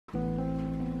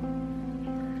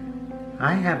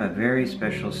I have a very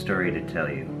special story to tell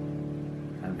you.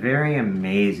 A very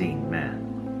amazing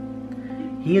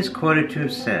man. He is quoted to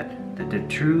have said that the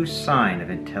true sign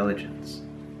of intelligence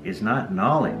is not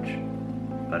knowledge,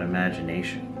 but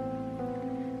imagination.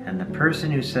 And the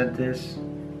person who said this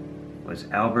was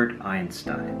Albert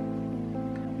Einstein.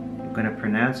 I'm going to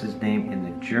pronounce his name in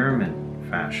the German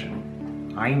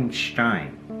fashion.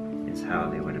 Einstein is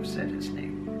how they would have said his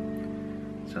name.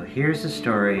 So here's the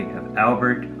story of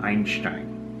Albert Einstein.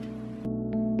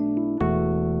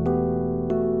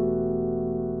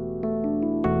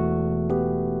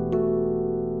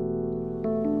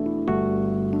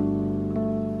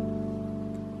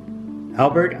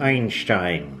 Albert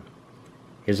Einstein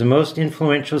is the most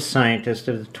influential scientist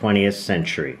of the 20th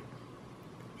century.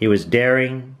 He was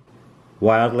daring,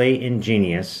 wildly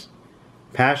ingenious,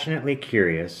 passionately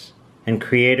curious, and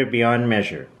creative beyond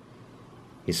measure.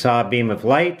 He saw a beam of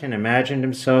light and imagined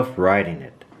himself riding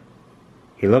it.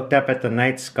 He looked up at the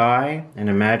night sky and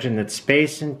imagined that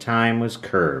space and time was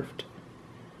curved.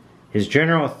 His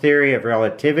general theory of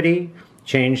relativity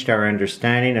changed our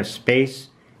understanding of space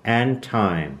and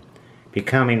time,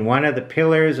 becoming one of the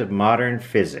pillars of modern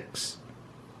physics.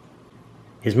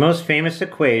 His most famous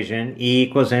equation, E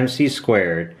equals mc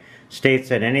squared, states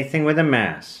that anything with a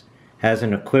mass has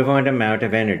an equivalent amount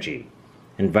of energy,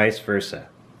 and vice versa.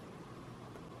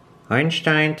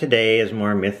 Einstein today is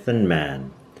more myth than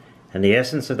man, and the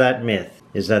essence of that myth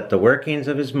is that the workings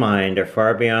of his mind are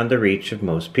far beyond the reach of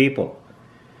most people.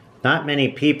 Not many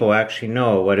people actually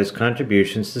know what his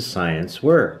contributions to science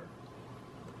were.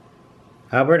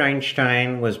 Albert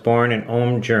Einstein was born in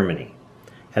Ulm, Germany.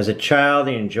 As a child,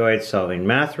 he enjoyed solving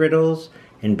math riddles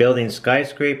and building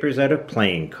skyscrapers out of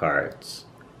playing cards.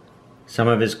 Some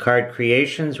of his card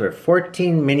creations were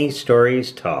 14 mini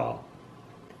stories tall.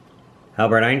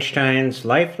 Albert Einstein's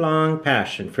lifelong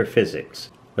passion for physics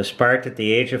was sparked at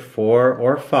the age of 4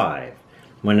 or 5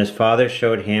 when his father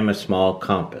showed him a small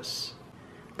compass.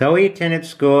 Though he attended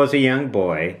school as a young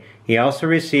boy, he also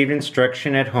received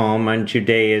instruction at home on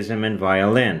Judaism and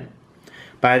violin.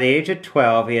 By the age of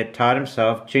 12, he had taught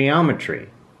himself geometry.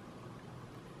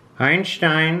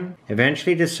 Einstein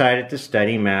eventually decided to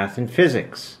study math and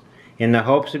physics in the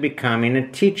hopes of becoming a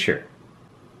teacher.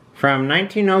 From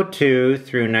 1902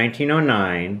 through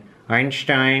 1909,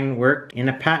 Einstein worked in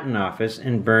a patent office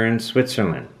in Bern,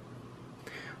 Switzerland.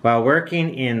 While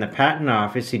working in the patent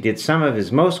office, he did some of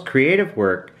his most creative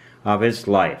work of his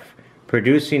life,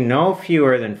 producing no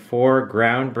fewer than 4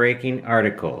 groundbreaking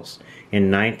articles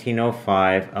in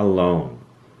 1905 alone.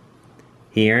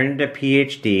 He earned a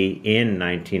PhD in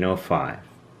 1905.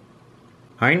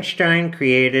 Einstein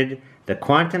created the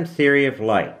quantum theory of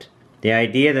light, the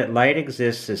idea that light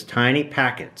exists as tiny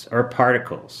packets or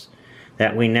particles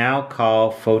that we now call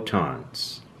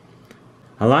photons.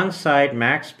 Alongside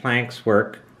Max Planck's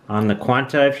work on the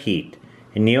quanta of heat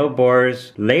and Niels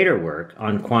Bohr's later work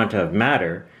on quanta of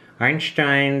matter,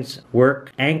 Einstein's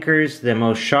work anchors the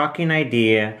most shocking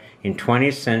idea in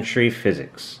 20th century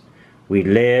physics. We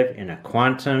live in a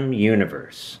quantum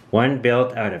universe, one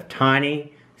built out of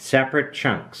tiny, separate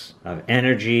chunks of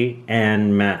energy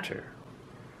and matter.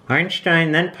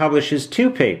 Einstein then publishes 2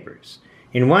 papers.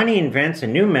 In one, he invents a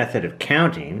new method of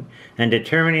counting and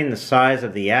determining the size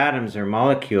of the atoms or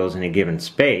molecules in a given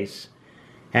space,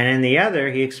 and in the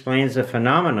other, he explains the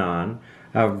phenomenon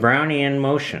of Brownian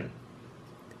motion.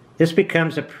 This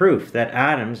becomes a proof that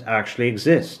atoms actually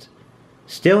exist,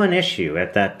 still an issue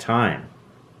at that time.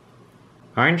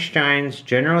 Einstein's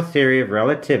general theory of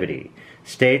relativity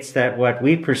states that what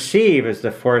we perceive as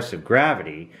the force of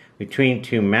gravity between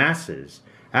 2 masses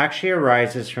actually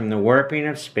arises from the warping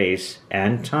of space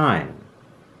and time.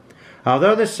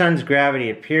 Although the sun's gravity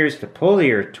appears to pull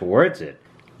the Earth towards it,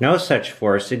 no such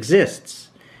force exists.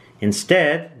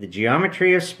 Instead, the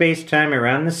geometry of space-time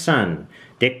around the sun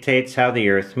dictates how the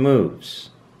Earth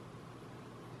moves.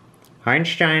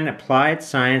 Einstein applied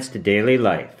science to daily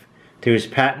life through his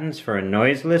patents for a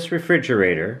noiseless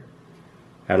refrigerator,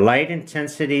 a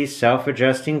light-intensity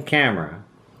self-adjusting camera,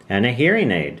 and a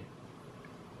hearing aid.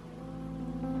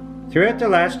 Throughout the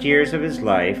last years of his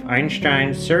life,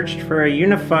 Einstein searched for a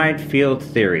unified field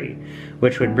theory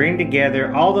which would bring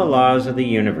together all the laws of the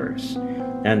universe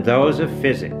and those of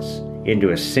physics into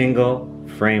a single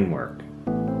framework.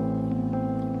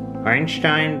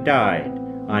 Einstein died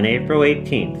on April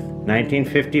 18,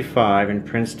 1955 in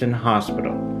Princeton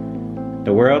Hospital.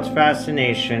 The world's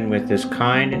fascination with this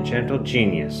kind and gentle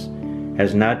genius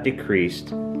has not decreased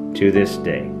to this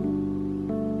day.